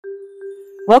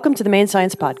Welcome to the Main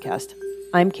Science Podcast.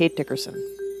 I'm Kate Dickerson.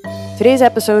 Today's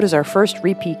episode is our first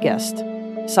repeat guest,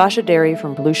 Sasha Derry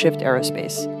from Blue Shift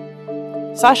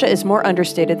Aerospace. Sasha is more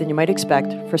understated than you might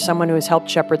expect for someone who has helped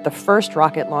shepherd the first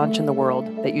rocket launch in the world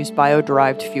that used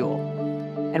bio-derived fuel.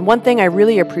 And one thing I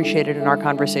really appreciated in our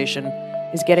conversation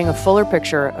is getting a fuller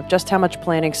picture of just how much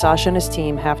planning Sasha and his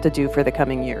team have to do for the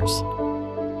coming years.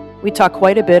 We talk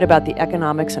quite a bit about the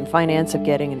economics and finance of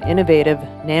getting an innovative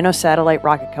nano-satellite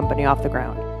rocket company off the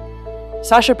ground.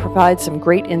 Sasha provides some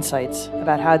great insights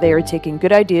about how they are taking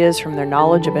good ideas from their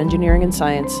knowledge of engineering and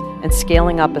science and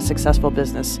scaling up a successful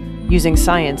business using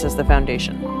science as the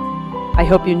foundation. I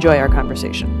hope you enjoy our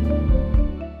conversation.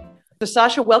 So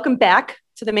Sasha, welcome back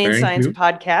to the Main Science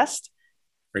Podcast.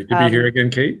 Great to be here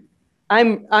again, Kate.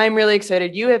 I'm really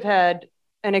excited. You have had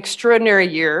an extraordinary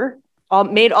year,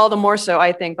 made all the more so,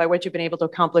 I think, by what you've been able to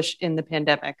accomplish in the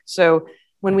pandemic. So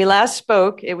when we last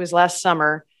spoke, it was last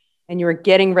summer, and you were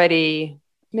getting ready,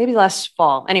 maybe last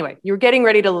fall. Anyway, you were getting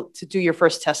ready to do your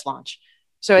first test launch.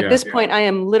 So at this point, I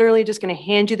am literally just going to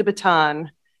hand you the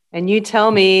baton, and you tell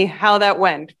me how that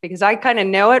went, because I kind of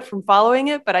know it from following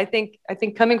it, but I think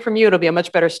coming from you, it'll be a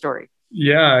much better story.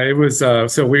 Yeah, it was.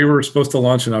 So we were supposed to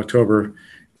launch in October.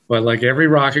 But like every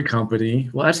rocket company,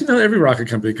 well, actually not every rocket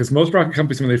company, because most rocket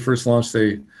companies, when they first launch,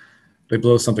 they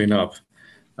blow something up.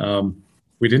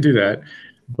 We didn't do that.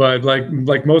 But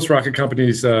like most rocket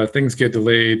companies, things get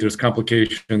delayed, there's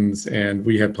complications, and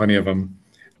we had plenty of them.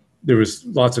 There was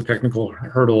lots of technical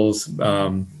hurdles.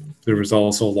 There was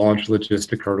also launch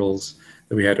logistic hurdles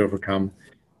that we had to overcome.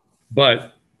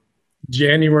 But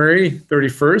January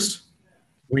 31st,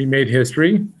 we made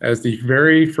history as the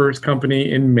very first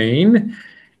company in Maine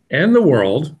and the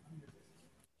world,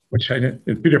 which I did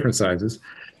in two different sizes,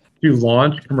 to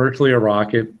launch commercially a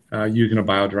rocket using a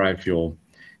bio-derived fuel.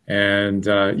 And,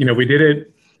 we did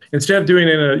it, instead of doing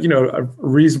it in a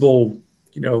reasonable,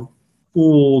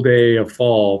 cool day of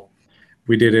fall,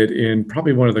 we did it in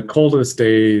probably one of the coldest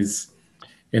days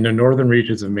in the northern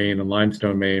reaches of Maine, in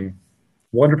Limestone, Maine.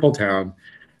 Wonderful town.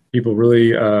 People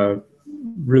really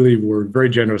were very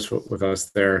generous with us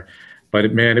there. But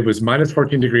it was minus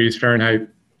 14 degrees Fahrenheit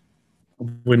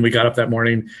when we got up that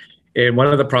morning. And one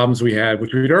of the problems we had,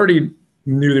 which we'd already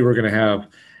knew they were going to have,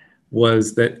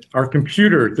 was that our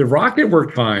computer, the rocket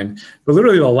worked fine, but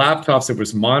literally the laptops that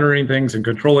was monitoring things and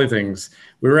controlling things,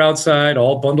 we were outside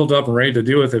all bundled up and ready to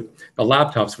deal with it. The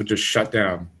laptops would just shut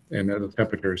down in the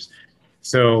temperatures.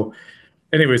 So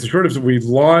anyways, the short of it, we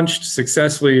launched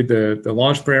successfully. The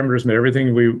launch parameters met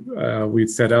everything we'd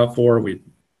set out for.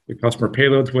 The customer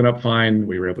payloads went up fine.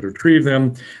 We were able to retrieve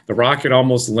them. The rocket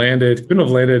almost landed. Couldn't have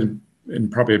landed in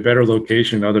probably a better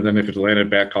location other than if it landed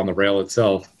back on the rail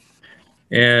itself.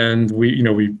 And we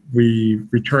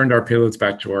returned our payloads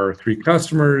back to our three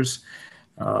customers.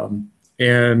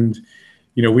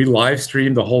 We live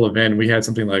streamed the whole event. We had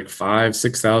something like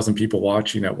 5,000-6,000 people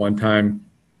watching at one time.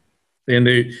 And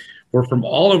they were from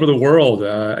all over the world.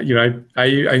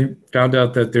 I found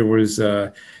out that there was,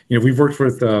 we've worked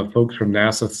with folks from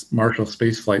NASA's Marshall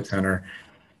Space Flight Center,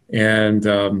 and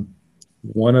I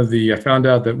found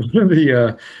out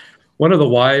that one of the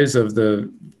wives of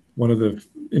one of the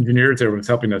engineers that was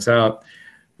helping us out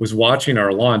was watching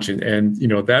our launch, and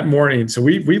that morning, so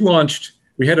we launched.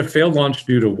 We had a failed launch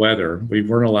due to weather. We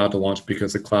weren't allowed to launch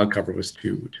because the cloud cover was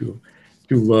too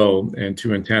low and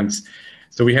too intense.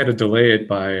 So we had to delay it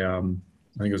by, I think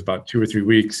it was about 2 or 3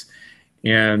 weeks.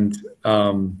 And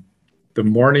the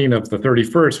morning of the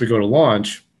 31st, we go to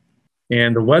launch,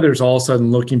 and the weather's all of a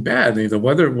sudden looking bad. The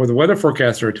weather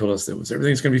forecaster told us that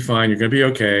everything's going to be fine. You're going to be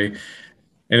okay.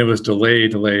 And it was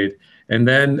delayed. And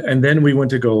then we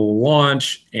went to go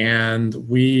launch, and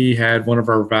we had one of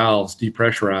our valves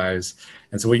depressurize.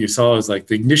 And so what you saw is like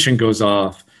the ignition goes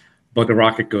off, but the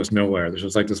rocket goes nowhere. There's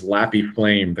just like this lappy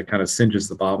flame that kind of singes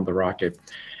the bottom of the rocket.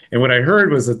 And what I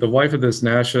heard was that the wife of this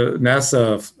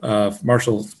NASA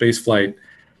Marshall Space Flight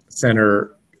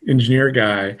Center engineer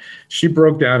guy, she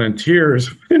broke down in tears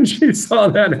when she saw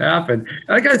that happen.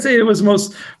 And I gotta say, it was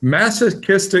most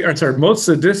sadistic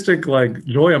like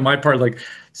joy on my part. Like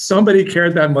somebody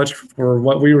cared that much for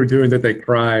what we were doing that they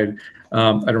cried.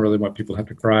 I don't really want people to have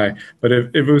to cry, but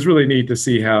it was really neat to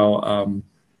see how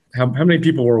many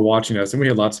people were watching us. And we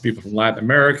had lots of people from Latin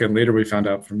America, and later we found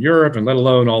out from Europe, and let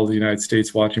alone all of the United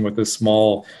States watching what this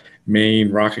small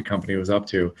Maine rocket company was up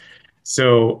to.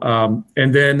 So,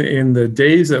 and then in the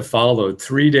days that followed,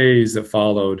 3 days that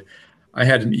followed, I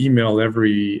had an email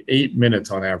every 8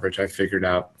 minutes on average, I figured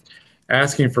out,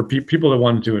 asking for people that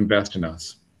wanted to invest in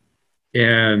us.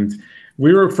 And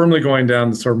we were firmly going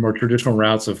down the sort of more traditional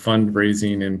routes of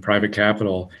fundraising and private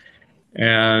capital.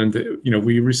 And,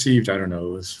 we received, I don't know,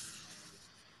 it was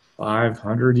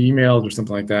 500 emails or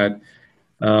something like that.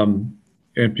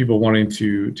 And people wanting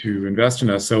to invest in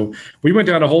us. So we went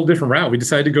down a whole different route. We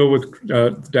decided to go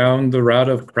with down the route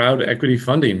of crowd equity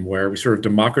funding, where we sort of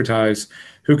democratize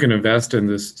who can invest in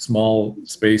this small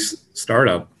space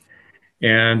startup.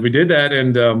 And we did that,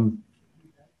 and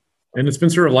it's been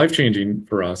sort of life-changing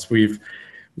for us. We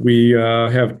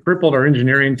have tripled our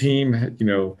engineering team.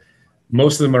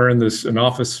 Most of them are in an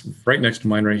office right next to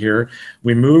mine right here.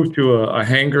 We moved to a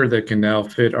hangar that can now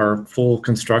fit our full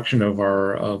construction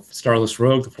of Starless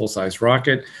Rogue, the full-size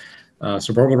rocket,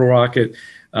 suborbital rocket.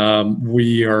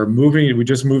 We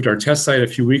just moved our test site a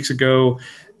few weeks ago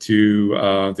to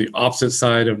the opposite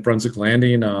side of Brunswick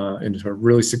Landing, into a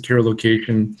really secure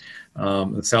location,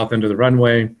 the south end of the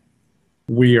runway.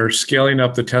 We are scaling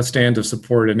up the test stand to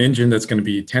support an engine that's going to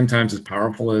be 10 times as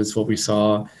powerful as what we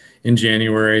saw in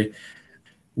January.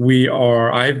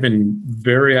 I've been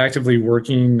very actively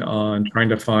working on trying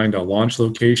to find a launch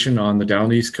location on the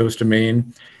down east coast of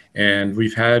Maine. And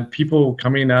we've had people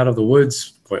coming out of the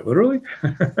woods, quite literally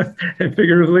and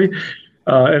figuratively,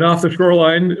 and off the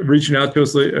shoreline, reaching out to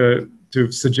us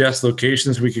to suggest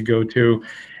locations we could go to.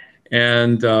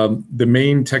 And the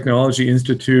Maine Technology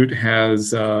Institute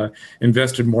has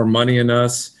invested more money in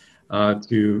us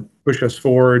to push us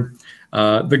forward.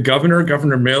 The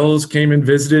Governor Mills, came and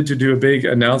visited to do a big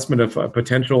announcement of a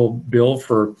potential bill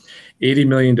for $80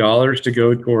 million to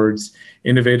go towards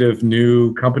innovative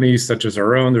new companies such as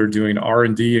our own. They're doing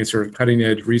R&D and sort of cutting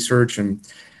edge research and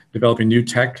developing new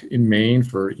tech in Maine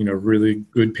for, really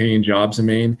good paying jobs in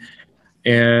Maine.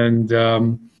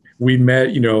 And we met,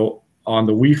 on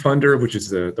the WeFunder, which is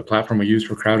the platform we use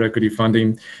for crowd equity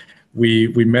funding. We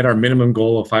met our minimum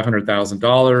goal of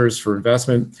 $500,000 for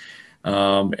investment.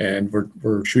 And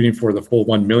we're shooting for the full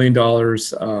 $1 million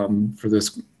for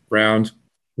this round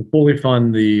to fully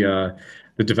fund the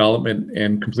development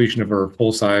and completion of our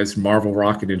full-size Marvel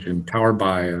rocket engine powered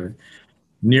by a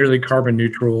nearly carbon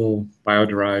neutral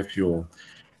bio-derived fuel.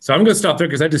 So I'm going to stop there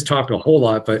because I just talked a whole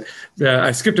lot, but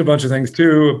I skipped a bunch of things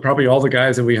too. Probably all the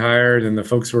guys that we hired and the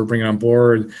folks who we're bringing on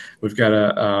board. We've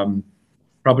got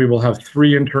probably we'll have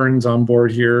 3 interns on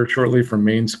board here shortly from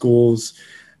Maine schools.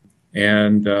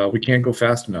 And we can't go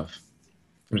fast enough.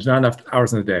 There's not enough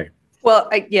hours in the day. Well,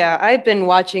 I've been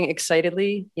watching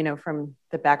excitedly, from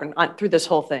the background through this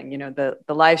whole thing. The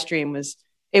live stream was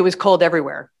cold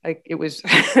everywhere. Like, it was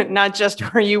not just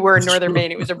where you were in Northern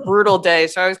Maine. It was a brutal day.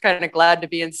 So I was kind of glad to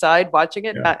be inside watching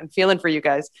it. Yeah. And feeling for you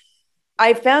guys.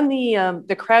 I found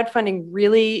the crowdfunding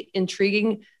really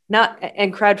intriguing.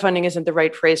 And crowdfunding isn't the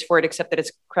right phrase for it, except that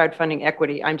it's crowdfunding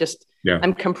equity.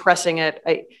 I'm compressing it.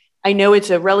 I know it's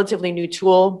a relatively new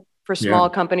tool for small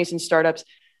companies and startups.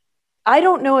 I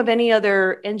don't know of any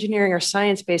other engineering or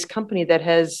science-based company that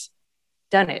has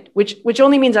done it, which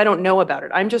only means I don't know about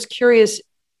it. I'm just curious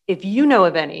if you know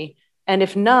of any, and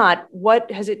if not,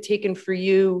 what has it taken for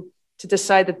you to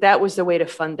decide that was the way to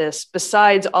fund this,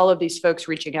 besides all of these folks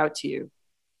reaching out to you?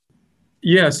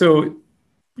 Yeah, so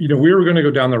we were going to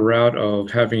go down the route of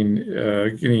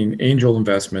getting angel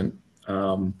investment.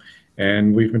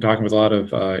 And we've been talking with a lot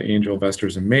of angel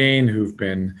investors in Maine who've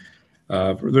been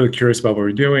really curious about what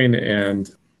we're doing.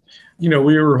 And, we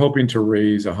were hoping to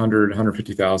raise $100,000,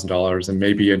 $150,000 and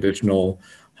maybe additional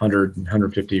 100,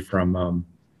 150 from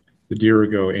the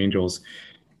Dirigo Angels.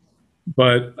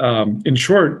 But in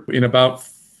short, in about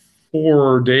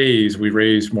 4 days, we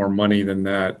raised more money than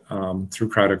that through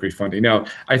crowd equity funding. Now,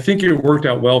 I think it worked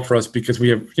out well for us because we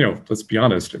have, let's be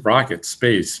honest, rocket,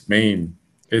 space, Maine,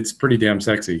 it's pretty damn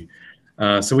sexy.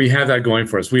 So we have that going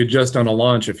for us. We had just done a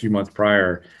launch a few months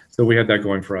prior, so we had that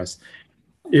going for us.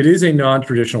 It is a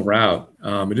non-traditional route.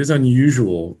 It is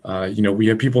unusual. We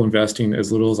have people investing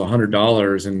as little as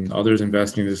 $100 and others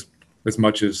investing as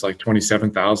much as like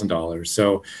 $27,000.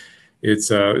 So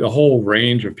it's a whole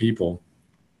range of people.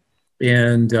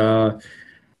 And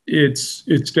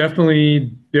it's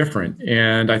definitely different.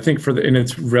 And I think and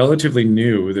it's relatively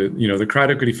new. The crowd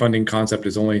equity funding concept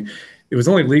was only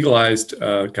legalized,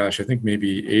 I think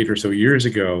maybe 8 or so years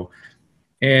ago.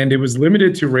 And it was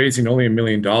limited to raising only $1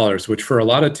 million, which for a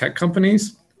lot of tech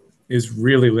companies is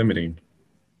really limiting.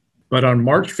 But on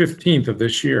March 15th of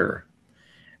this year,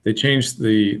 they changed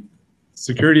the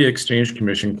Security Exchange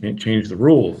Commission changed the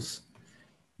rules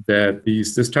that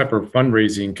this type of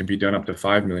fundraising can be done up to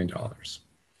 $5 million.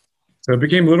 So it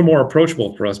became a little more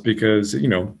approachable for us because,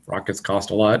 rockets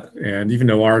cost a lot. And even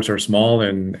though ours are small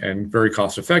and very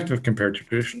cost effective compared to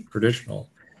traditional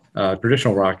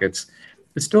rockets,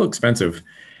 it's still expensive.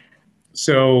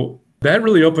 So that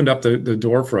really opened up the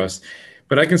door for us.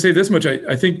 But I can say this much: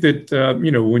 I think that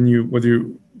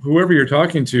whoever you're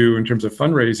talking to in terms of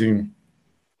fundraising,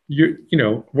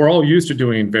 we're all used to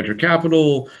doing venture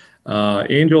capital,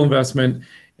 angel investment,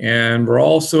 and we're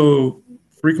also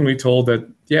frequently told that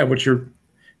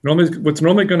what's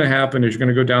normally going to happen is you're going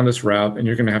to go down this route and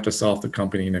you're going to have to sell off the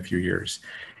company in a few years.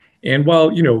 And while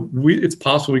it's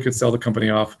possible we could sell the company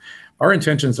off, our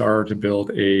intentions are to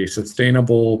build a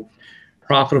sustainable,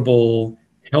 profitable,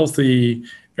 healthy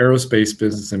aerospace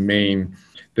business in Maine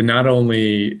that not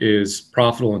only is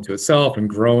profitable into itself and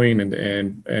growing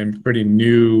and creating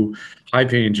new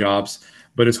high-paying jobs,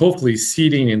 but is hopefully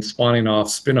seeding and spawning off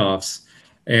spin-offs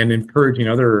and encouraging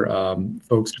other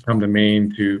folks to come to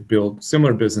Maine to build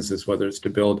similar businesses, whether it's to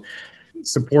build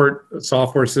support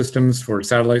software systems for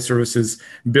satellite services,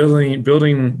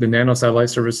 building the nano satellite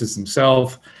services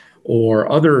themselves,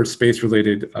 or other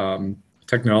space-related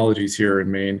technologies here in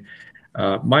Maine.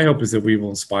 My hope is that we will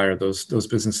inspire those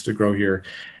businesses to grow here.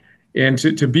 And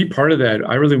to be part of that,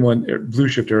 I really want Blue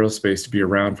Shift Aerospace to be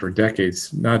around for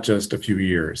decades, not just a few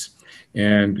years.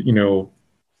 And,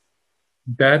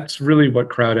 that's really what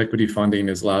crowd equity funding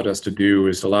has allowed us to do,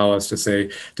 is allow us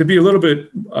to be a little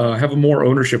bit, have a more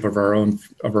ownership of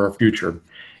our future,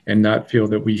 and not feel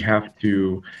that we have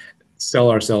to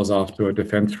sell ourselves off to a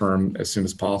defense firm as soon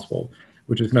as possible,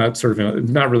 which is not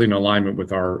really in alignment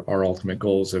with our ultimate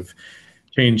goals of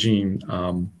changing,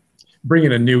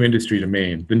 bringing a new industry to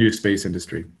Maine, the new space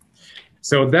industry.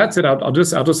 So that's it. I'll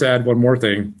just add one more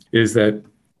thing, is that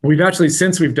we've actually,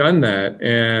 since we've done that,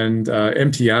 and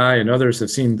MTI and others have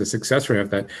seen the success rate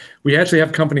of that, we actually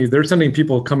have companies, they're sending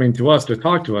people coming to us to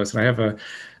talk to us. And I have a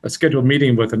scheduled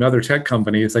meeting with another tech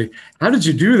company. It's like, how did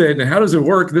you do that? And how does it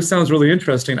work? This sounds really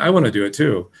interesting. I want to do it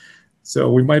too.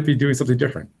 So we might be doing something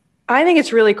different. I think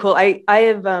it's really cool.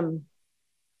 I've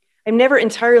never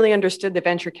entirely understood the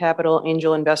venture capital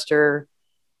angel investor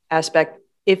aspect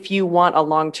if you want a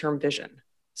long-term vision.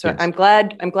 So yes. I'm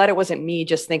glad it wasn't me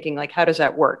just thinking like, how does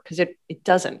that work? Because it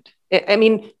doesn't.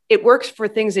 It works for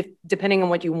things depending on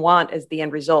what you want as the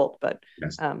end result. But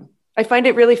yes. I find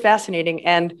it really fascinating.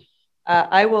 And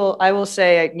I will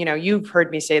say, you've heard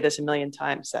me say this a million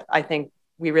times, that I think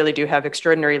we really do have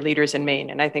extraordinary leaders in Maine.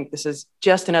 And I think this is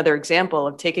just another example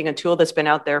of taking a tool that's been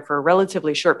out there for a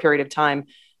relatively short period of time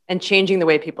and changing the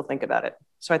way people think about it.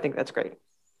 So I think that's great.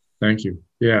 Thank you.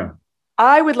 Yeah.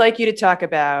 I would like you to talk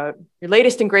about your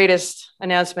latest and greatest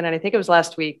announcement, and I think it was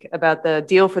last week, about the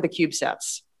deal for the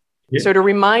CubeSats. Yeah. So to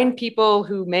remind people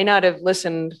who may not have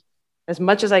listened, as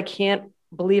much as I can't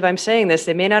believe I'm saying this,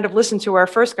 they may not have listened to our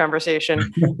first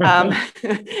conversation.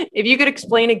 If you could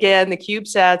explain again the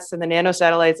CubeSats and the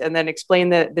nanosatellites, and then explain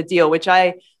the deal, which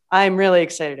I'm really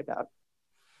excited about.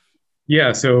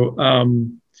 Yeah, so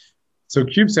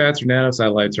CubeSats or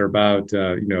nanosatellites are about,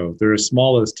 they're as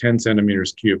small as 10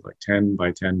 centimeters cubed, like 10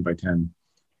 by 10 by 10.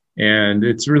 And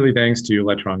it's really thanks to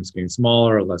electronics getting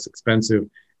smaller, less expensive.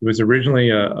 It was originally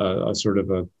a sort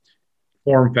of a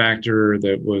form factor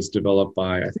that was developed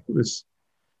by, I think it was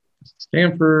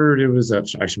Stanford,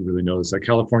 I should really know this,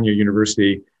 California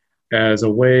University, as a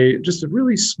way, just a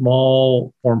really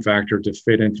small form factor to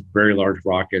fit into very large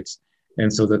rockets.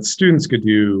 And so that students could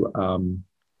do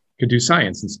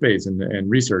science and space and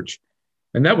research.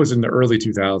 And that was in the early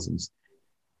 2000s.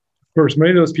 Of course,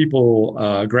 many of those people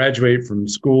graduate from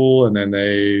school, and then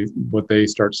they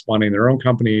start spawning their own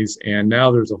companies. And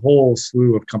now there's a whole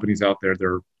slew of companies out there that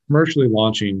are commercially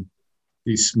launching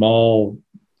these small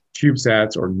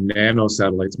CubeSats or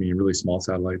nanosatellites, meaning really small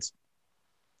satellites.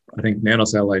 I think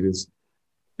nanosatellite is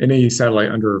any satellite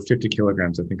under 50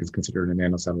 kilograms, I think, is considered a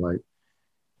nanosatellite.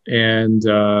 And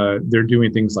they're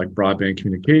doing things like broadband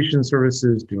communication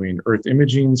services, doing Earth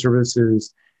imaging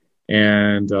services,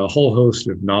 and a whole host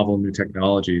of novel new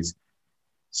technologies.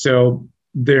 So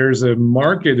there's a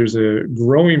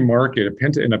growing market,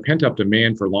 and a pent-up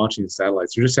demand for launching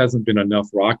satellites. There just hasn't been enough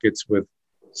rockets with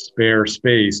spare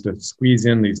space to squeeze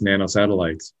in these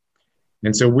nanosatellites.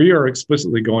 And so we are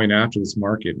explicitly going after this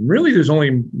market. And really, there's only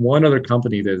one other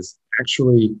company that has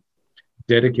actually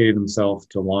dedicated themselves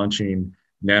to launching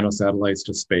nanosatellites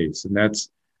to space, and that's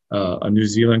a New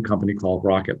Zealand company called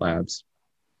Rocket Labs.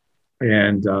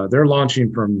 And they're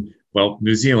launching from,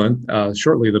 New Zealand.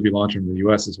 Shortly, they'll be launching in the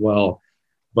US as well.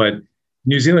 But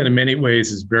New Zealand, in many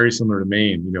ways, is very similar to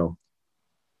Maine.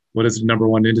 What is the number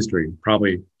one industry?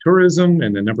 Probably tourism,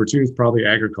 and the number two is probably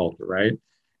agriculture, right?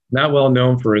 Not well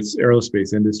known for its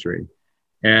aerospace industry.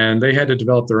 And they had to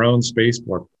develop their own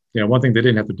spaceport. One thing they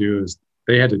didn't have to do is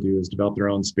develop their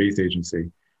own space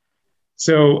agency.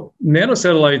 So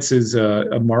nanosatellites is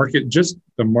a market, just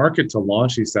the market to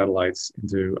launch these satellites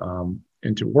into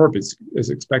into orbit is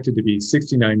expected to be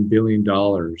 $69 billion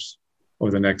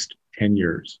over the next 10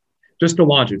 years, just to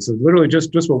launch it. So literally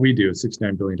just what we do is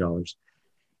 $69 billion.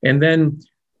 And then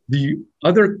the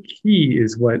other key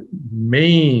is what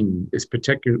Maine is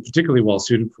particularly well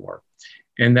suited for.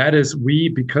 And that is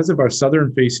because of our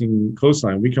southern facing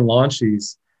coastline, we can launch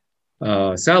these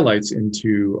satellites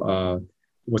into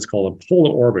what's called a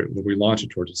polar orbit, where we launch it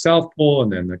towards the South Pole,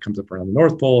 and then that comes up around the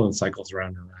North Pole and cycles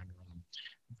around and around and around.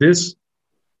 This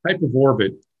type of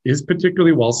orbit is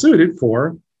particularly well suited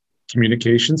for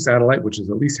communication satellite, which is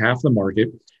at least half the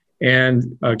market,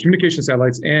 and communication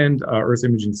satellites and Earth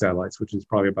imaging satellites, which is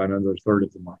probably about another third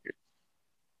of the market.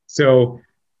 So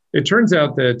it turns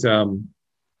out that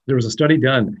there was a study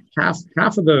done.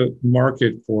 Half of the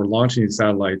market for launching these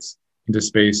satellites into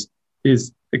space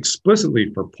is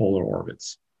explicitly for polar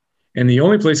orbits. And the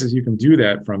only places you can do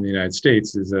that from the United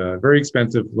States is a very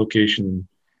expensive location,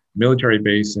 military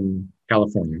base in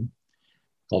California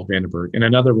called Vandenberg, and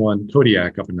another one,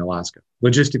 Kodiak, up in Alaska.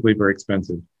 Logistically very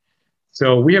expensive.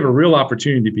 So we have a real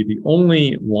opportunity to be the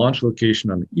only launch location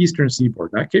on the eastern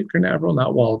seaboard, not Cape Canaveral,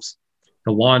 not Wallops,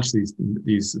 to launch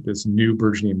this new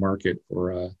burgeoning market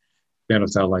for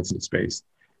nanosatellites into space.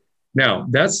 Now,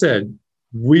 that said,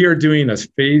 we are doing a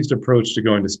phased approach to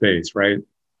going to space, right?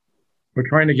 We're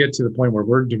trying to get to the point where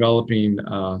we're developing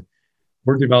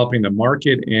the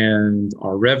market and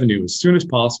our revenue as soon as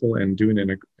possible, and doing it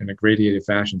in a gradated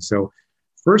fashion. So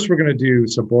first, we're going to do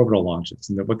suborbital launches.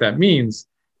 And what that means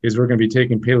is we're going to be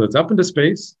taking payloads up into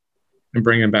space and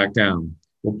bringing them back down.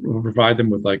 We'll provide them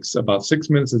with like about 6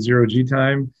 minutes of zero G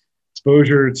time,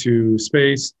 exposure to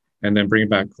space, and then bring it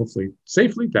back, hopefully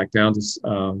safely, back down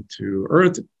to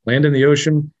Earth, land in the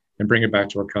ocean, and bring it back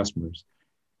to our customers.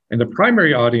 And the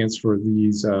primary audience for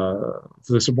the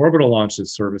suborbital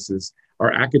launches services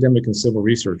are academic and civil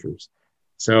researchers.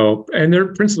 So, and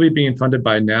they're principally being funded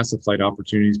by NASA Flight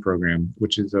Opportunities Program,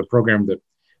 which is a program that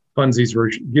funds these,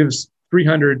 gives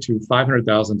 $300,000 to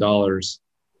 $500,000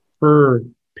 per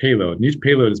payload. And each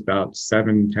payload is about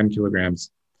 7-10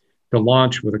 kilograms to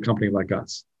launch with a company like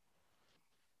us.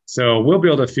 So we'll be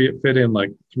able to fit in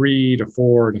like 3 to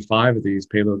 4 to 5 of these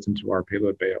payloads into our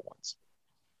payload bay at once.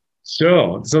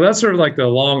 So that's sort of like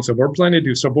so we're planning to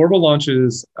do suborbital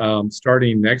launches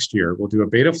starting next year. We'll do a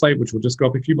beta flight, which will just go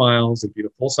up a few miles. It'll be a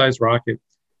full-size rocket.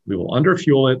 We will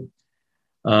underfuel it.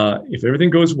 If everything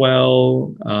goes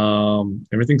well,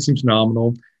 everything seems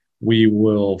nominal, we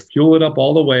will fuel it up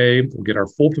all the way. We'll get our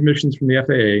full permissions from the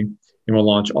FAA, and we'll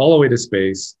launch all the way to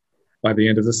space by the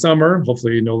end of the summer,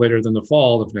 hopefully no later than the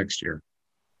fall of next year.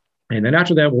 And then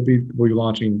after that, we'll be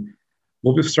launching.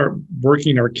 We'll just start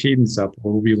working our cadence up,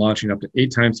 where we'll be launching up to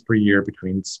 8 times per year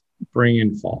between spring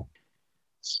and fall.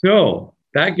 So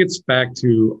that gets back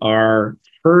to our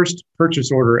first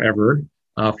purchase order ever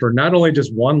for not only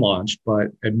just one launch, but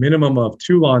a minimum of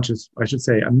 2 launches, I should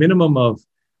say, a minimum of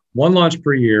 1 launch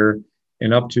per year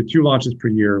and up to 2 launches per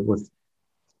year with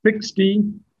 60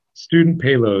 student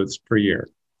payloads per year.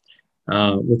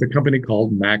 With a company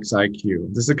called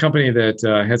MaxIQ. This is a company that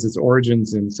has its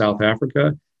origins in South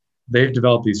Africa. They've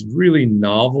developed these really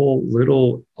novel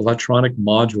little electronic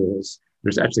modules.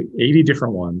 There's actually 80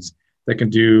 different ones that can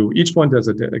do, each one does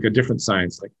a different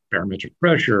science, like barometric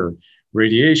pressure,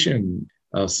 radiation,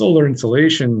 solar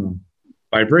insolation,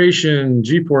 vibration,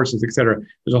 G-forces, et cetera.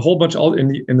 There's a whole bunch,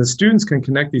 and the students can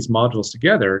connect these modules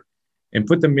together and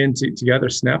put them together,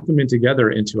 snap them in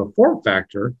together into a form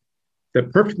factor that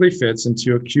perfectly fits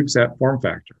into a CubeSat form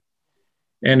factor.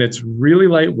 And it's really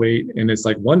lightweight, and it's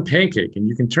like one pancake.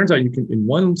 And turns out you can, in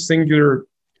one singular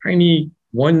tiny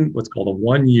what's called a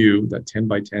 1U, that 10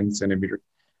 by 10 centimeter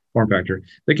form factor,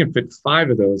 they can fit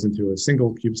 5 of those into a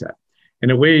single CubeSat. And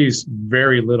it weighs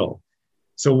very little.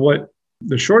 So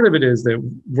the short of it is that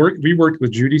we worked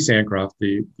with Judy Sancroft,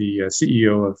 the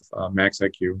CEO of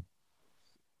MaxIQ,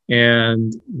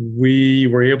 and we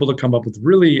were able to come up with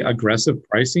really aggressive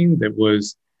pricing that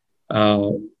was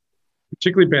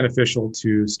particularly beneficial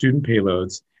to student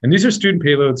payloads. And these are student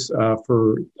payloads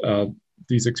for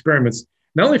these experiments,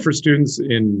 not only for students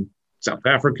in South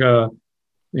Africa,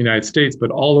 the United States,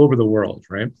 but all over the world,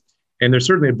 right? And there's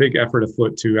certainly a big effort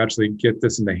afoot to actually get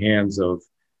this in the hands of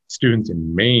students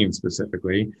in Maine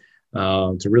specifically,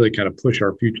 to really kind of push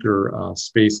our future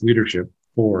space leadership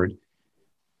forward.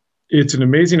 It's an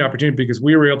amazing opportunity because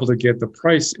we were able to get the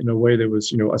price in a way that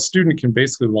was, a student can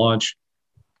basically launch,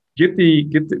 get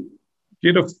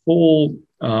a full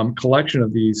collection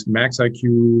of these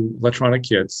MaxIQ electronic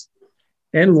kits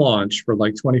and launch for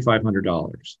like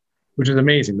 $2,500, which is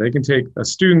amazing. They can take a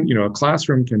student, a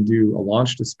classroom can do a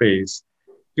launch to space,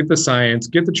 get the science,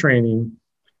 get the training,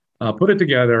 put it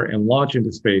together, and launch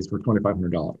into space for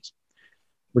 $2,500,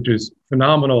 which is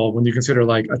phenomenal when you consider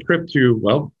like a trip to,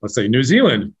 well, let's say New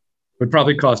Zealand would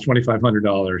probably cost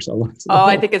 $2,500. Oh,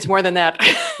 I think it's more than that.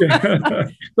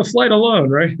 The flight alone,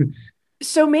 right?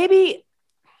 So maybe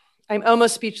I'm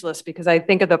almost speechless because I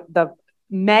think of the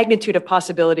magnitude of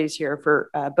possibilities here for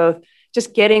both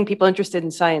just getting people interested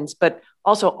in science, but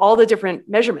also all the different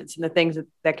measurements and the things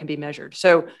that can be measured.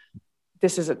 So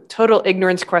this is a total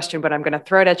ignorance question, but I'm going to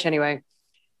throw it at you anyway.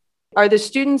 Are the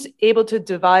students able to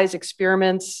devise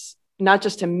experiments, not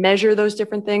just to measure those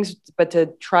different things, but to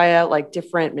try out like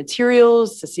different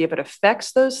materials to see if it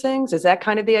affects those things? Is that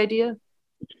kind of the idea?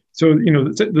 So,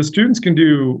 the students can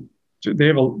do, they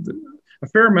have a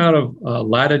fair amount of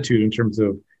latitude in terms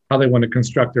of how they want to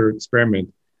construct their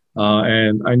experiment.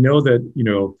 And I know that,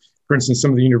 for instance,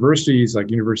 some of the universities, like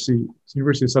University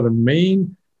of Southern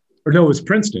Maine, or no, it was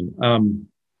Princeton,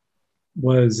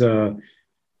 was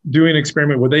doing an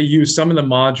experiment where they used some of the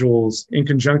modules in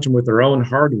conjunction with their own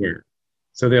hardware.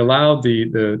 So they allowed the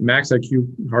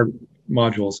MaxIQ hard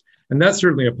modules. And that's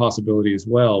certainly a possibility as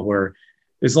well, where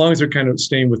as long as they're kind of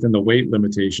staying within the weight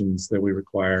limitations that we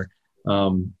require,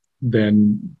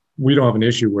 then we don't have an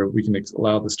issue where we can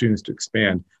allow the students to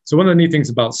expand. So one of the neat things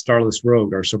about Starless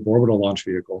Rogue, our suborbital launch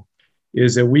vehicle,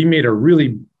 is that we made a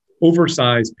really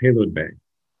oversized payload bay.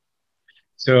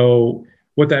 So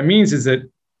what that means is that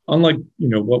unlike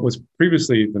what was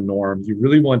previously the norm, you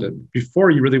really want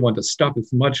to stuff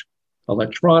as much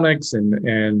electronics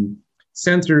and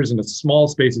sensors in a small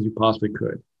space as you possibly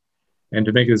could, and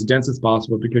to make it as dense as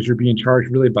possible because you're being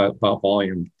charged really about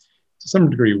volume, to some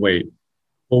degree weight.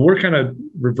 Well, we're kind of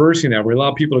reversing that. We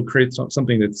allow people to create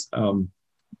something that's,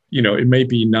 it may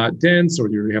be not dense, or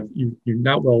you're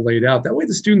not well laid out. That way,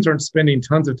 the students aren't spending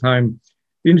tons of time.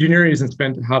 The engineering isn't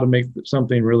spent how to make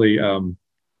something really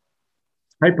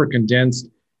hyper condensed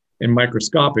and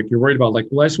microscopic. You're worried about I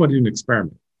just want to do an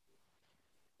experiment.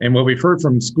 And what we've heard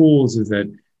from schools is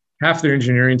that half their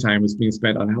engineering time is being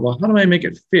spent on how do I make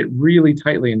it fit really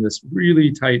tightly in this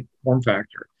really tight form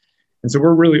factor. And so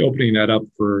we're really opening that up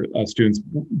for students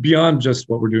beyond just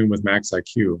what we're doing with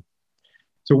MaxIQ.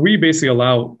 So we basically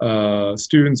allow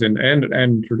students and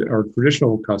our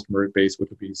traditional customer base,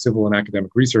 which would be civil and academic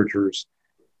researchers,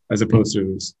 as opposed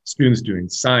to students doing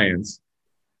science.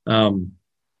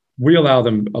 We allow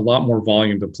them a lot more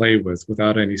volume to play with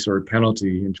without any sort of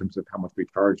penalty in terms of how much we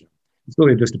charge them. It's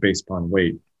really just based upon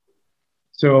weight.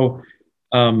 So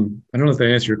I don't know if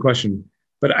that answered your question,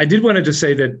 but I did want to just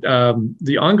say that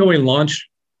the ongoing launch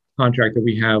contract that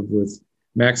we have with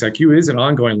MaxIQ is an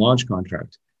ongoing launch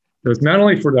contract. So it's not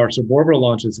only for our suborbital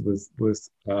launches with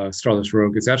Starless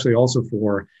Rogue, it's actually also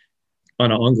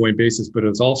on an ongoing basis, but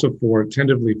it's also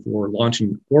tentatively for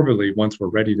launching orbitally once we're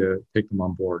ready to take them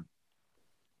on board.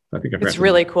 I think it's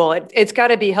really cool. It's got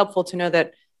to be helpful to know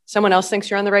that someone else thinks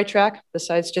you're on the right track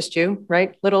besides just you,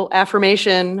 right? Little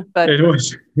affirmation, but it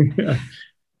was. Yeah.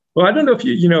 Well, I don't know if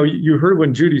you heard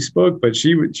when Judy spoke, but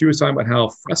she was talking about how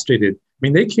frustrated. I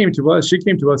mean, she came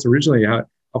to us originally how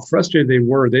frustrated they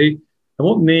were. I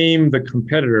won't name the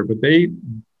competitor, but I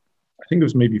think it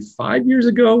was maybe 5 years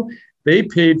ago, they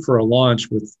paid for a launch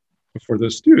for the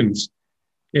students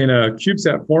in a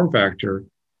CubeSat form factor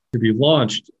to be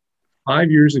launched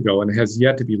 5 years ago, and it has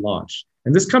yet to be launched.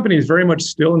 And this company is very much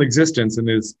still in existence and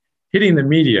is hitting the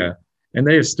media, and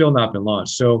they have still not been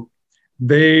launched. So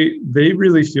they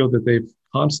really feel that they've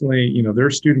constantly,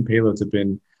 their student payloads have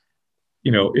been,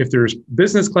 if there's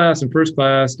business class and first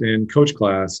class and coach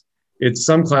class, it's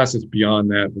some classes beyond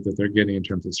that they're getting in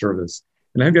terms of service.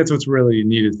 And I think that's what's really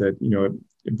neat is that,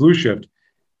 at Blue Shift,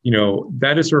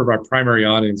 that is sort of our primary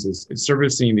audience is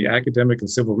servicing the academic and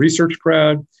civil research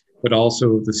crowd, but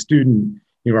also the student,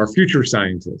 our future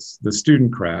scientists, the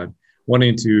student crowd,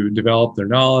 wanting to develop their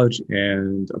knowledge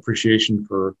and appreciation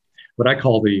for what I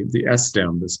call the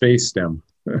STEM, the space STEM.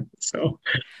 So,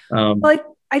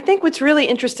 well, I think what's really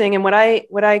interesting and what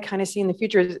I kind of see in the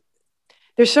future is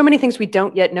there's so many things we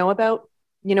don't yet know about.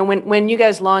 When you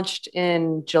guys launched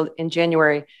in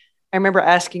January, I remember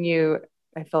asking you,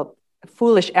 I felt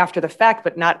foolish after the fact,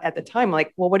 but not at the time.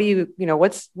 Like, well, what do you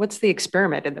what's the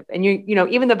experiment? And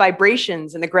even the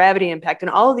vibrations and the gravity impact and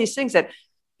all of these things that,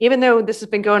 even though this has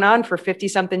been going on for 50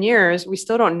 something years, we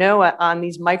still don't know on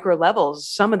these micro levels,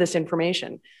 some of this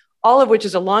information, all of which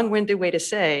is a long-winded way to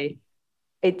say,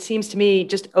 it seems to me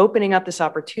just opening up this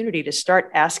opportunity to start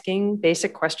asking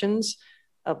basic questions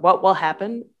of what will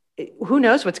happen. Who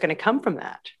knows what's going to come from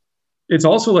that? It's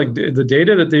also like the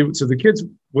data that so the kids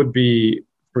would be,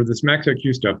 for this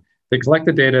MaxIQ stuff, they collect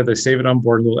the data, they save it on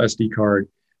board, a little SD card.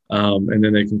 and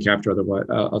then they can capture other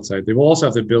outside. They will also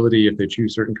have the ability, if they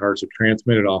choose certain cards, to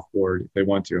transmit it off board if they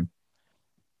want to.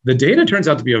 The data turns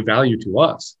out to be of value to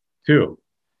us too,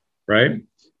 right?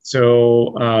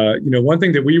 So, one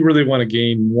thing that we really want to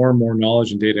gain more and more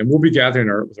knowledge and data, and we'll be gathering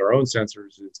with our own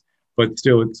sensors, but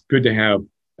still it's good to have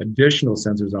additional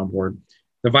sensors on board.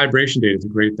 The vibration data is a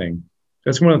great thing.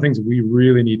 That's one of the things we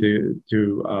really need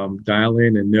to dial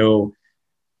in and know,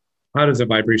 how does the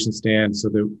vibration stand, so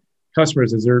that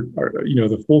customers, as they're,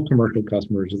 the full commercial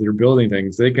customers, as they're building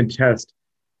things, they can test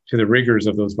to the rigors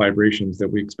of those vibrations that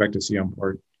we expect to see on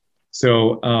board.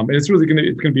 So, and it's going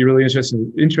to be really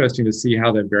interesting to see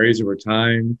how that varies over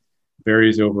time,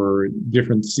 varies over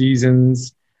different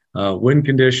seasons, wind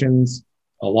conditions,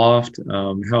 aloft,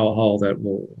 how all that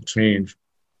will change.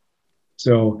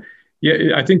 So,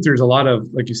 yeah, I think there's a lot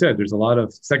of, like you said, there's a lot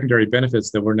of secondary benefits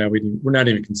that we're not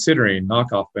even considering,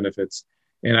 knockoff benefits.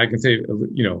 And I can say,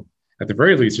 at the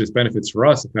very least, there's benefits for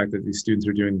us, the fact that these students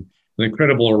are doing an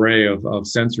incredible array of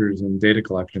sensors and data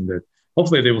collection that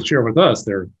hopefully they will share with us,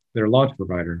 their launch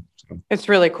provider. So. It's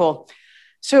really cool.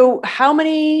 So I'm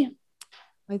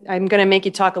going to make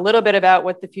you talk a little bit about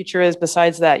what the future is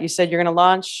besides that. You said you're going to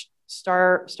launch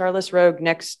Starless Rogue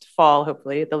next fall,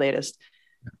 hopefully at the latest.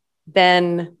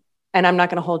 Then, and I'm not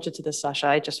going to hold you to this, Sasha.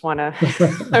 I just want to,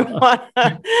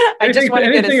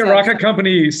 anything a rocket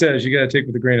company says, you got to take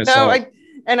with a grain of salt.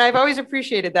 And I've always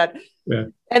appreciated that. Yeah.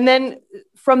 And then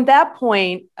from that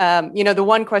point, the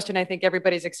one question I think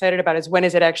everybody's excited about is, when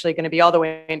is it actually going to be all the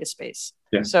way into space?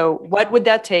 Yeah. So what would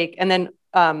that take? And then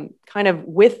kind of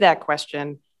with that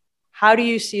question, how do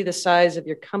you see the size of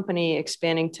your company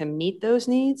expanding to meet those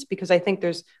needs? Because I think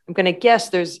I'm going to guess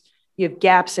you have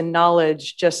gaps in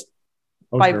knowledge just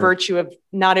by virtue of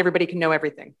not everybody can know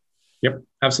everything. Yep,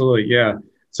 absolutely. Yeah.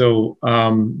 So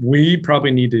we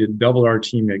probably need to double our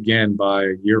team again by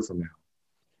a year from now.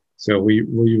 So we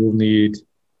will need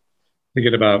to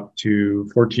get about to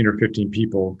 14 or 15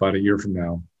 people about a year from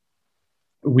now.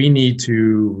 We need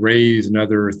to raise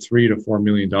another $3 to $4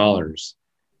 million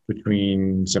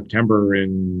between September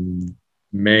and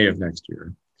May of next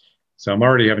year. So I'm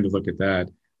already having to look at that.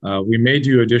 We may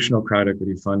do additional crowd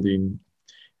equity funding.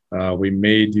 We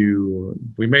may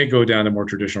go down to more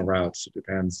traditional routes. It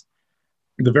depends.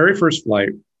 The very first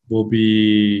flight will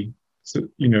be,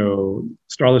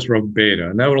 Starless Rogue Beta,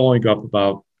 and that would only go up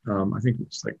about, I think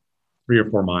it's like 3 or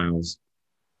 4 miles.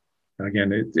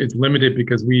 Again, it's limited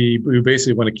because we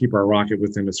basically want to keep our rocket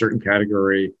within a certain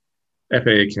category,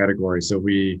 FAA category. So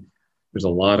there's a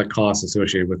lot of costs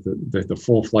associated with the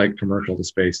full flight commercial to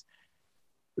space.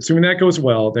 Assuming that goes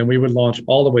well, then we would launch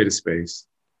all the way to space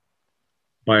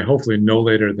by hopefully no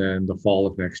later than the fall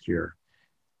of next year.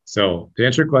 So to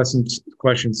answer your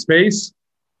question, space,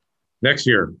 next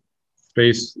year,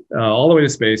 space, all the way to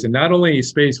space. And not only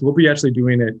space, we'll be actually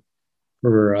doing it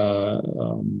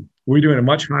we're doing it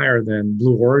much higher than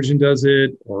Blue Origin does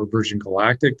it, or Virgin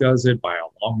Galactic does it by a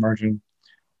long margin,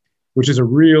 which is a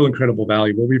real incredible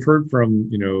value. What we've heard from,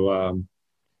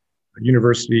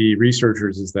 university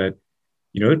researchers is that,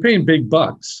 they're paying big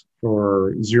bucks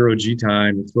for 0G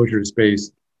time, exposure to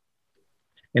space.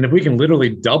 And if we can literally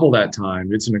double that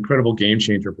time, it's an incredible game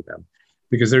changer for them,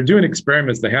 because they're doing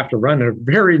experiments they have to run in a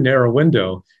very narrow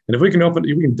window. And if we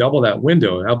can double that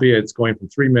window, albeit it's going from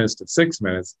 3 minutes to 6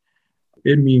 minutes,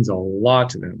 it means a lot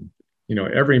to them. I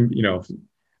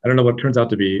don't know what it turns out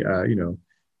to be,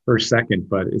 per second,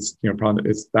 but it's, probably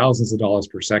it's thousands of dollars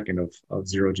per second of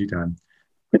 0G time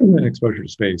and exposure to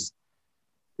space.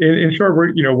 In short,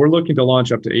 we're looking to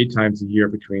launch up to 8 times a year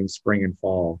between spring and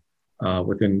fall,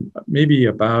 within maybe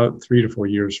about 3 to 4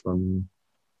 years from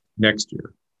next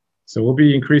year. So we'll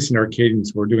be increasing our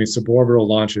cadence. We're doing suborbital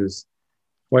launches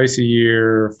twice a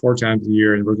year, 4 times a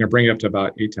year, and we're going to bring it up to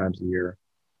about 8 times a year.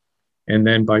 And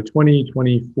then by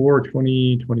 2024,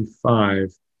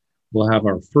 2025, we'll have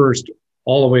our first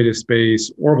all the way to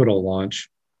space orbital launch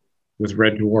with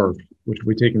Red Dwarf, which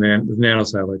will be taking the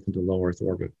nanosatellites into low Earth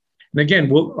orbit. And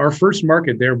again, our first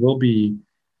market there will be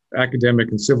academic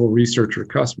and civil researcher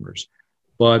customers.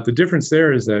 But the difference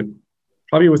there is that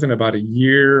probably within about a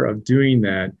year of doing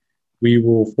that, we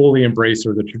will fully embrace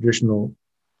the traditional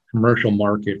commercial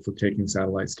market for taking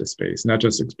satellites to space, not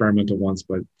just experimental ones,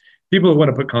 but people who want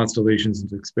to put constellations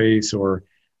into space or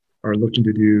are looking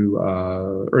to do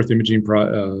Earth imaging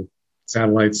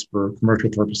satellites for commercial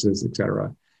purposes, et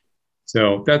cetera.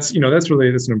 So that's an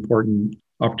important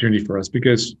opportunity for us,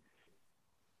 because,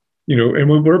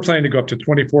 and we're planning to go up to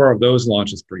 24 of those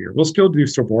launches per year. We'll still do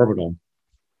suborbital,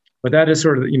 but that is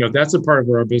sort of, that's a part of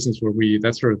our business where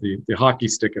that's sort of the hockey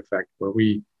stick effect, where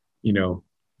we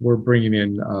we're bringing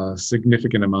in a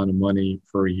significant amount of money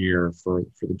for a year for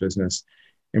the business.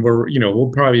 And we'll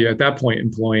probably at that point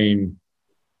employing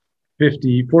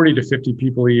 40 to 50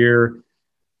 people a year,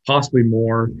 possibly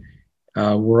more.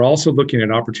 We're also looking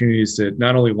at opportunities to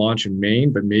not only launch in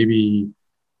Maine, but maybe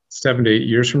 7 to 8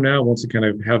 years from now, once we kind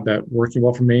of have that working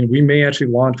well from Maine, we may actually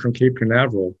launch from Cape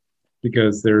Canaveral,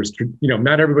 because there's,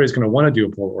 not everybody's going to want to do a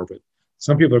polar orbit.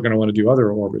 Some people are going to want to do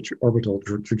other orbital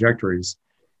trajectories.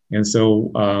 And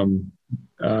so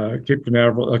Cape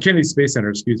Canaveral, Kennedy Space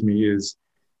Center,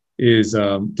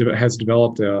 has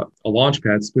developed a launch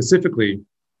pad specifically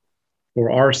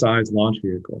for our size launch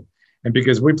vehicle. And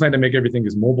because we plan to make everything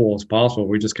as mobile as possible,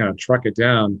 we just kind of truck it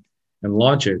down and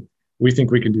launch it. We think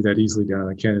we can do that easily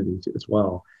down at Kennedy as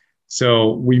well. So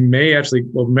what we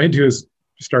may do is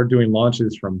start doing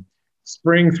launches from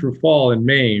spring through fall in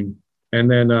Maine, and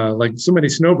then like so many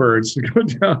snowbirds to go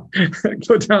down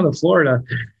to Florida,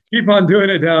 keep on doing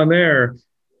it down there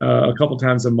a couple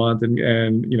times a month,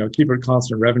 and keep a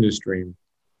constant revenue stream,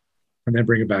 and then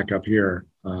bring it back up here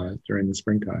during the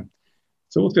springtime.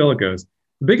 So we'll see how it goes.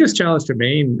 The biggest challenge to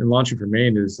Maine and launching from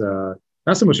Maine is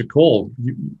not so much a cold.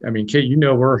 Kate,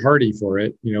 we're hardy for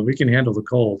it. We can handle the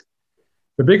cold.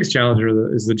 The biggest challenge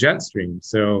is the jet stream.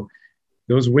 So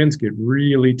those winds get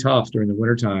really tough during the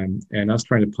wintertime, and us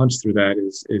trying to punch through that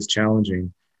is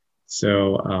challenging.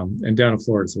 So, and down in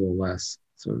Florida, it's a little less.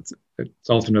 So it's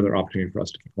also another opportunity for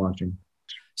us to keep launching.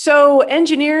 So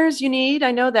engineers you need,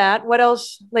 I know that. What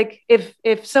else? Like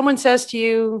if someone says to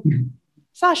you,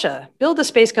 Sasha, build a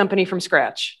space company from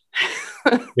scratch.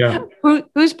 Yeah.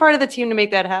 Who's part of the team to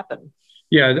make that happen?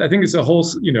 Yeah, I think it's a whole,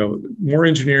 more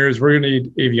engineers. We're going to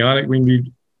need avionics. We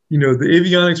need, the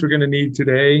avionics we're going to need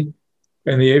today,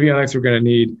 and the avionics we're going to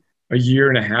need a year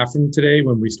and a half from today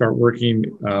when we start working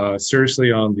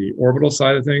seriously on the orbital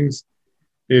side of things,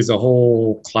 is a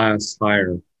whole class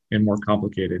higher and more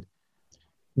complicated.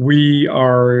 We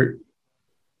are,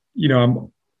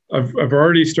 I've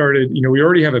already started, we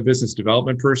already have a business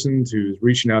development person who's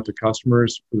reaching out to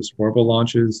customers for the orbital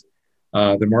launches.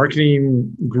 The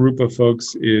marketing group of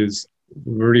folks we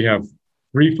already have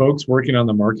 3 folks working on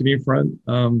the marketing front,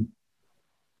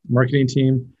 marketing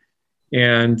team.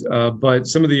 And, but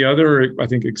some of the other, I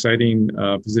think, exciting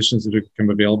positions that have become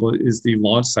available is the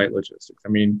launch site logistics.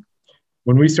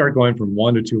 When we start going from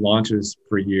 1 to 2 launches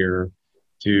per year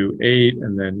to 8,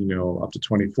 and then, up to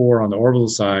 24 on the orbital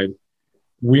side,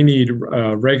 we need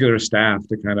regular staff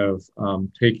to kind of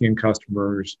take in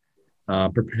customers,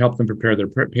 help them prepare their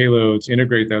payloads,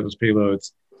 integrate those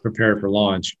payloads, prepare for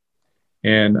launch.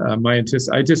 And I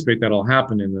anticipate that'll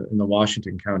happen in the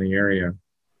Washington County area.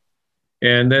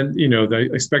 And then, I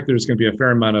expect there's going to be a fair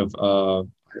amount of,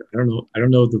 I don't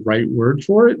know the right word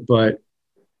for it, but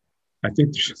I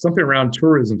think something around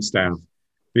tourism staff,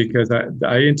 because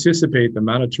I anticipate the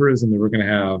amount of tourism that we're going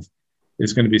to have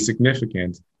is going to be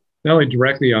significant, not only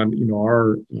directly on,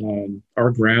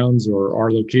 our grounds or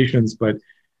our locations, but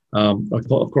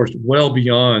of course, well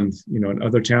beyond, in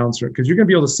other towns, because you're going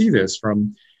to be able to see this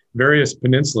from various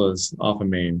peninsulas off of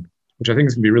Maine, which I think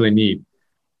is going to be really neat.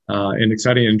 And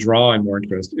exciting, and draw in more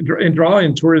interest, and draw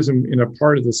in tourism in a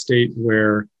part of the state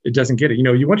where it doesn't get it.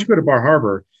 Once you go to Bar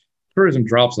Harbor, tourism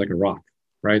drops like a rock,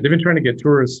 right? They've been trying to get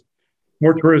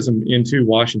more tourism into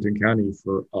Washington County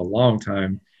for a long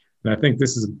time. And I think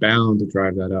this is bound to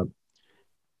drive that up.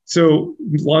 So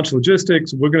launch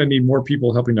logistics, we're going to need more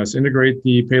people helping us integrate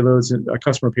the payloads and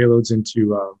customer payloads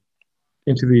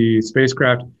into the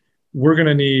spacecraft. We're going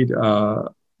to need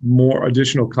more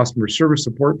additional customer service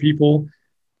support people.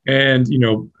 And,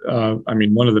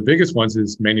 one of the biggest ones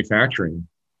is manufacturing.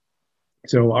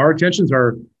 So our intentions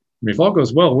are, if all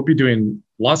goes well, we'll be doing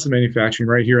lots of manufacturing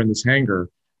right here in this hangar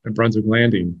at Brunswick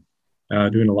Landing,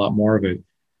 doing a lot more of it.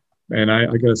 And I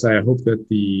got to say, I hope that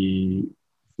the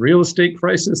real estate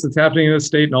crisis that's happening in the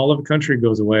state and all over the country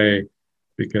goes away,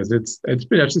 because it's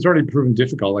already proven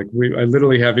difficult. Like I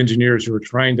literally have engineers who are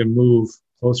trying to move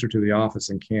closer to the office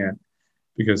and can't,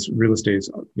 because real estate is,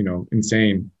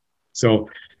 insane. So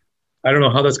I don't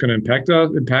know how that's going to impact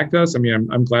us.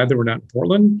 I'm glad that we're not in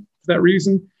Portland for that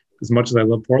reason, as much as I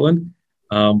love Portland.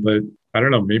 But I don't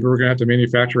know, maybe we're going to have to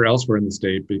manufacture elsewhere in the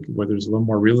state where there's a little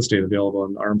more real estate available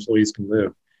and our employees can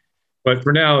live. But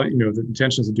for now, the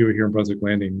intention is to do it here in Brunswick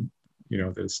Landing,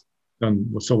 that's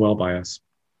done so well by us.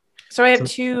 So I have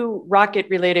 2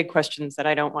 rocket-related questions that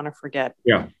I don't want to forget.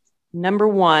 Yeah. Number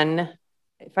 1,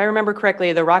 if I remember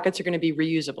correctly, the rockets are going to be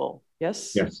reusable.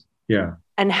 Yes? Yes. Yeah.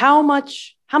 And how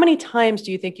many times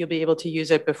do you think you'll be able to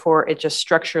use it before it just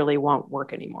structurally won't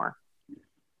work anymore?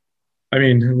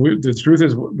 The truth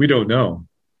is, we don't know.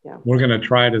 Yeah. We're going to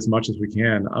try it as much as we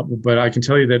can. But I can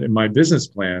tell you that in my business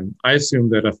plan, I assume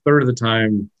that a third of the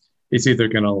time it's either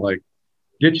going to like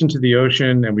ditch into the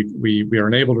ocean and we are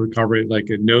unable to recover it, like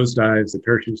it nosedives, the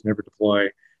parachutes never deploy,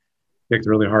 takes a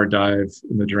really hard dive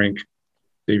in the drink,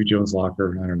 Davy Jones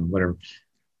locker, I don't know, whatever.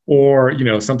 Or,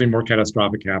 something more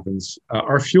catastrophic happens.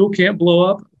 Our fuel can't blow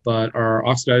up, but our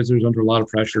oxidizer is under a lot of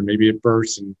pressure. Maybe it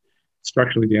bursts and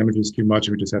structurally damages too much,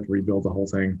 and we just have to rebuild the whole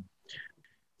thing.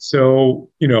 So,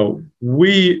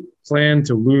 we plan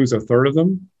to lose a third of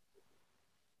them.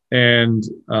 And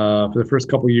for the first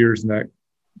couple of years, and that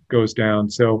goes down.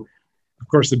 So, of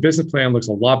course, the business plan looks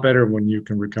a lot better when you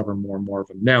can recover more and more of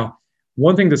them. Now,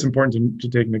 one thing that's important to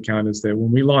take into account is that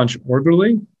when we launch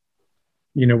orbitally,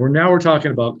 we're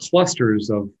talking about clusters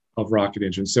of rocket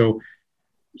engines. So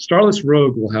Starless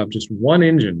Rogue will have just one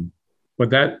engine, but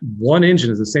that one engine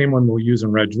is the same one we'll use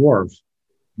in Red Dwarf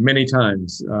many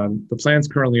times. The plans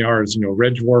currently are is,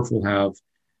 Red Dwarf will have,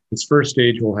 its first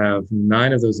stage will have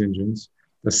 9 of those engines.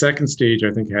 The second stage,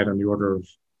 I think, had on the order of,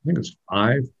 I think it was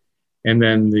 5. And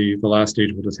then the last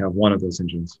stage will just have 1 of those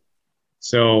engines.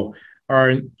 So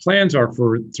our plans are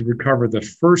to recover the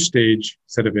first stage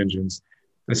set of engines.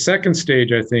 The second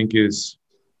stage, I think, is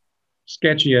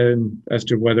sketchy as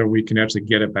to whether we can actually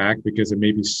get it back because it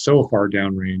may be so far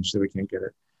downrange that we can't get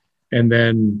it. And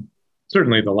then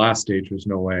certainly the last stage, there's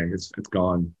no way. It's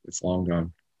gone. It's long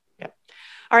gone. Yeah.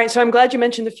 All right. So I'm glad you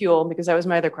mentioned the fuel because that was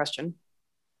my other question.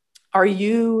 Are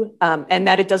you, and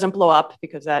that it doesn't blow up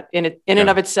because that in and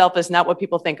of itself is not what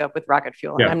people think of with rocket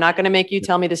fuel. And I'm not going to make you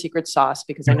tell me the secret sauce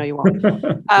because I know you won't.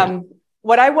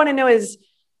 What I want to know is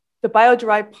the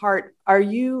bio-derived part. Are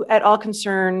you at all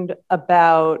concerned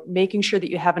about making sure that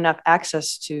you have enough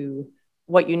access to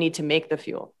what you need to make the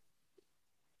fuel?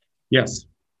 Yes.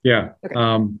 Yeah.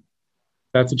 Okay.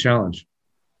 That's a challenge.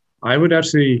 I've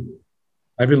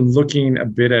been looking a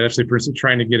bit at actually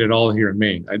trying to get it all here in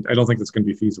Maine. I don't think that's going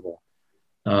to be feasible.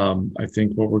 I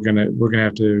think what we're gonna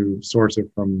have to source it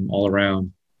from all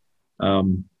around.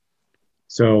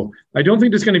 So I don't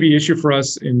think there's going to be an issue for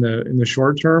us in the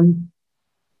short term,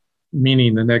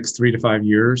 meaning the next 3 to 5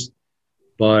 years.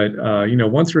 But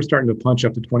once we're starting to punch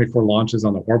up to 24 launches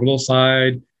on the orbital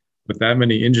side, with that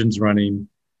many engines running,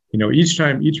 each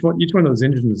one of those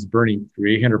engines is burning through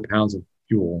 800 pounds of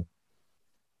fuel.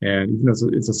 And even though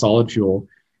it's a solid fuel,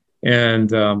 and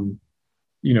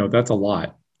that's a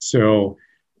lot. So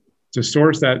to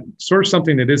source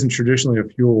something that isn't traditionally a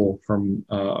fuel from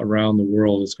around the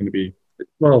world is going to be,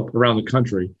 around the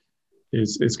country,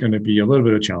 is going to be a little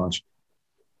bit of a challenge.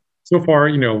 So far,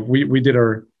 we did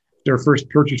our first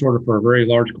purchase order for a very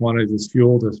large quantity of this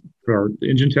fuel for our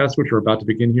engine tests, which are about to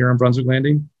begin here on Brunswick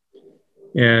Landing,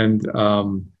 and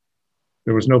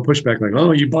there was no pushback like,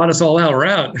 oh, you bought us all out, we're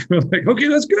out. Like, okay,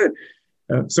 that's good.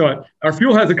 So our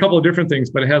fuel has a couple of different things,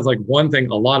 but it has like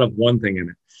a lot of one thing in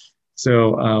it.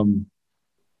 So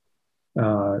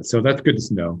so that's good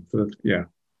to know. So yeah.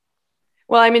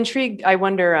 Well, I'm intrigued. I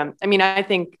wonder, I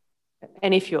think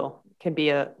any fuel can be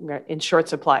in short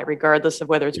supply, regardless of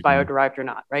whether it's bio-derived or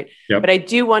not, right? Yep. But I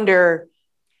do wonder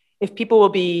if people will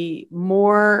be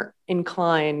more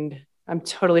inclined, I'm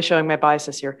totally showing my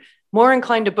biases here, more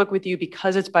inclined to book with you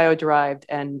because it's bio-derived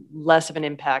and less of an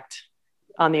impact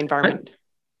on the environment.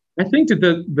 I think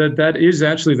that is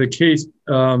actually the case,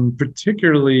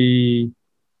 particularly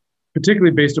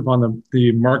based upon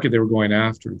the market they were going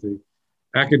after, the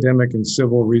academic and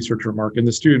civil researcher market. And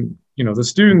the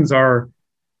students are,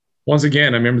 once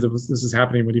again, I remember this is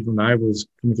happening even when I was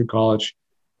coming through college.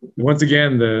 Once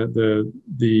again,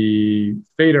 the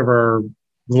fate of our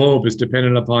globe is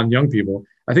dependent upon young people.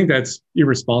 I think that's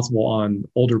irresponsible on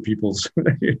older people's,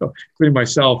 including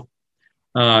myself,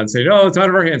 and say, "Oh, it's out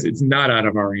of our hands." It's not out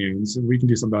of our hands. We can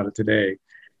do something about it today.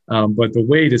 But the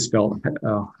weight is felt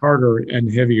harder and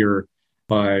heavier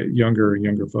by younger and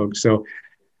younger folks. So,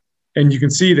 and you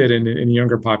can see that in a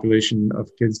younger population of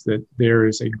kids that there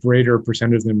is a greater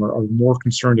percentage of them are more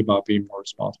concerned about being more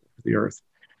responsible for the earth.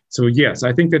 So yes,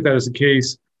 I think that is the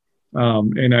case.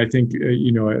 And I think,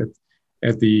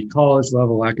 at the college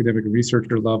level, academic and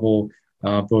researcher level,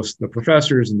 both the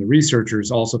professors and the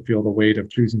researchers also feel the weight of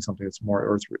choosing something that's more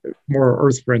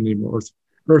earth friendly, more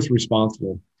earth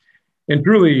responsible. And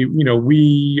truly,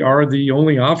 we are the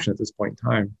only option at this point in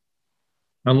time,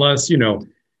 unless,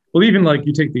 even like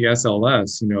you take the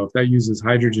SLS, if that uses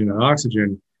hydrogen and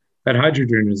oxygen, that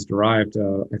hydrogen is derived,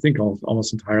 I think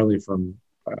almost entirely from,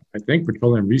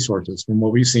 petroleum resources. From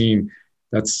what we've seen,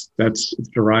 it's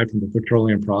derived from the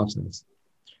petroleum process.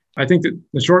 I think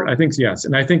that yes.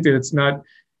 And I think that it's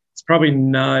probably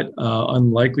not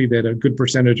unlikely that a good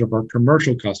percentage of our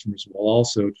commercial customers will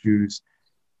also choose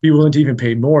be willing to even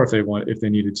pay more if they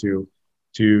needed to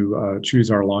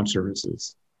choose our launch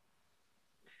services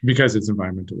because it's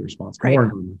environmentally responsible, Right.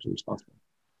 more environmentally responsible.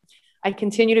 I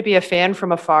continue to be a fan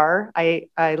from afar. I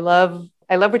love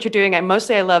what you're doing. I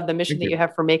love the mission that you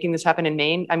have for making this happen in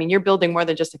Maine. I mean, you're building more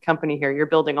than just a company here. You're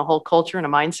building a whole culture and a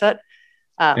mindset.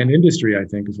 And industry, I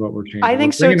think, is what we're changing. I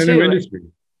think so too. A new industry.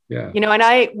 Yeah. You know, and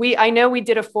I know we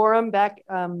did a forum back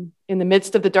in the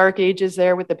midst of the dark ages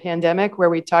there with the pandemic, where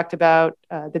we talked about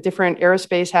the different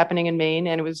aerospace happening in Maine,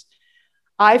 and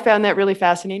I found that really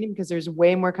fascinating because there's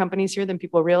way more companies here than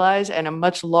people realize, and a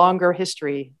much longer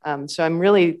history. So I'm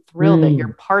really thrilled that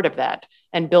you're part of that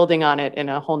and building on it in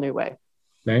a whole new way.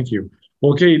 Thank you.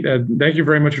 Well, Kate, thank you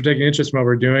very much for taking interest in what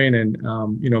we're doing. And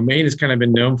Maine has kind of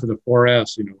been known for the 4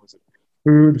 F's. Was it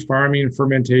food, farming,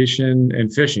 fermentation,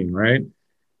 and fishing, right?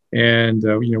 And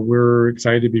we're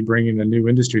excited to be bringing a new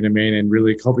industry to Maine and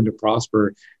really helping to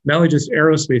prosper not only just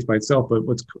aerospace by itself, but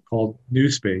what's called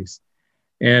new space.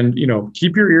 And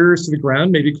keep your ears to the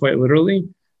ground, maybe quite literally,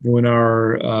 when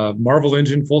our Marvel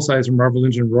engine, full-size Marvel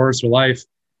engine roars to life.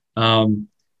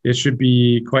 It should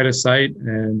be quite a sight,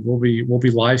 and we'll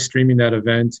be live streaming that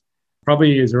event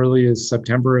probably as early as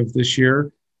September of this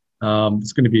year.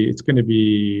 It's going to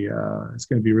be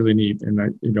really neat,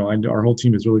 and our whole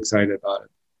team is really excited about it.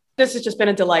 This has just been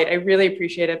a delight. I really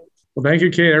appreciate it. Well, thank you,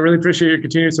 Kate. I really appreciate your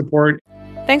continued support.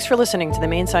 Thanks for listening to the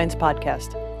Maine Science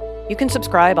Podcast. You can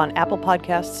subscribe on Apple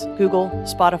Podcasts, Google,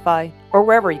 Spotify, or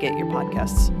wherever you get your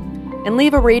podcasts. And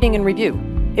leave a rating and review.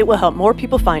 It will help more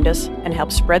people find us and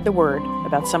help spread the word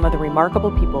about some of the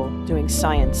remarkable people doing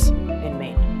science in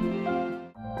Maine.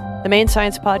 The Maine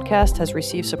Science Podcast has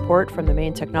received support from the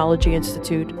Maine Technology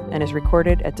Institute and is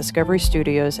recorded at Discovery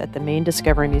Studios at the Maine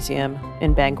Discovery Museum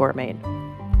in Bangor, Maine.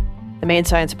 The Maine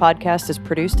Science Podcast is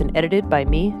produced and edited by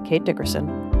me, Kate Dickerson.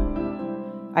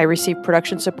 I receive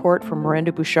production support from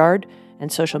Miranda Bouchard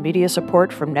and social media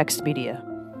support from Next Media.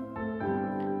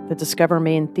 The Discover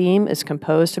Maine theme is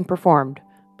composed and performed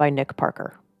by Nick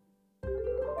Parker.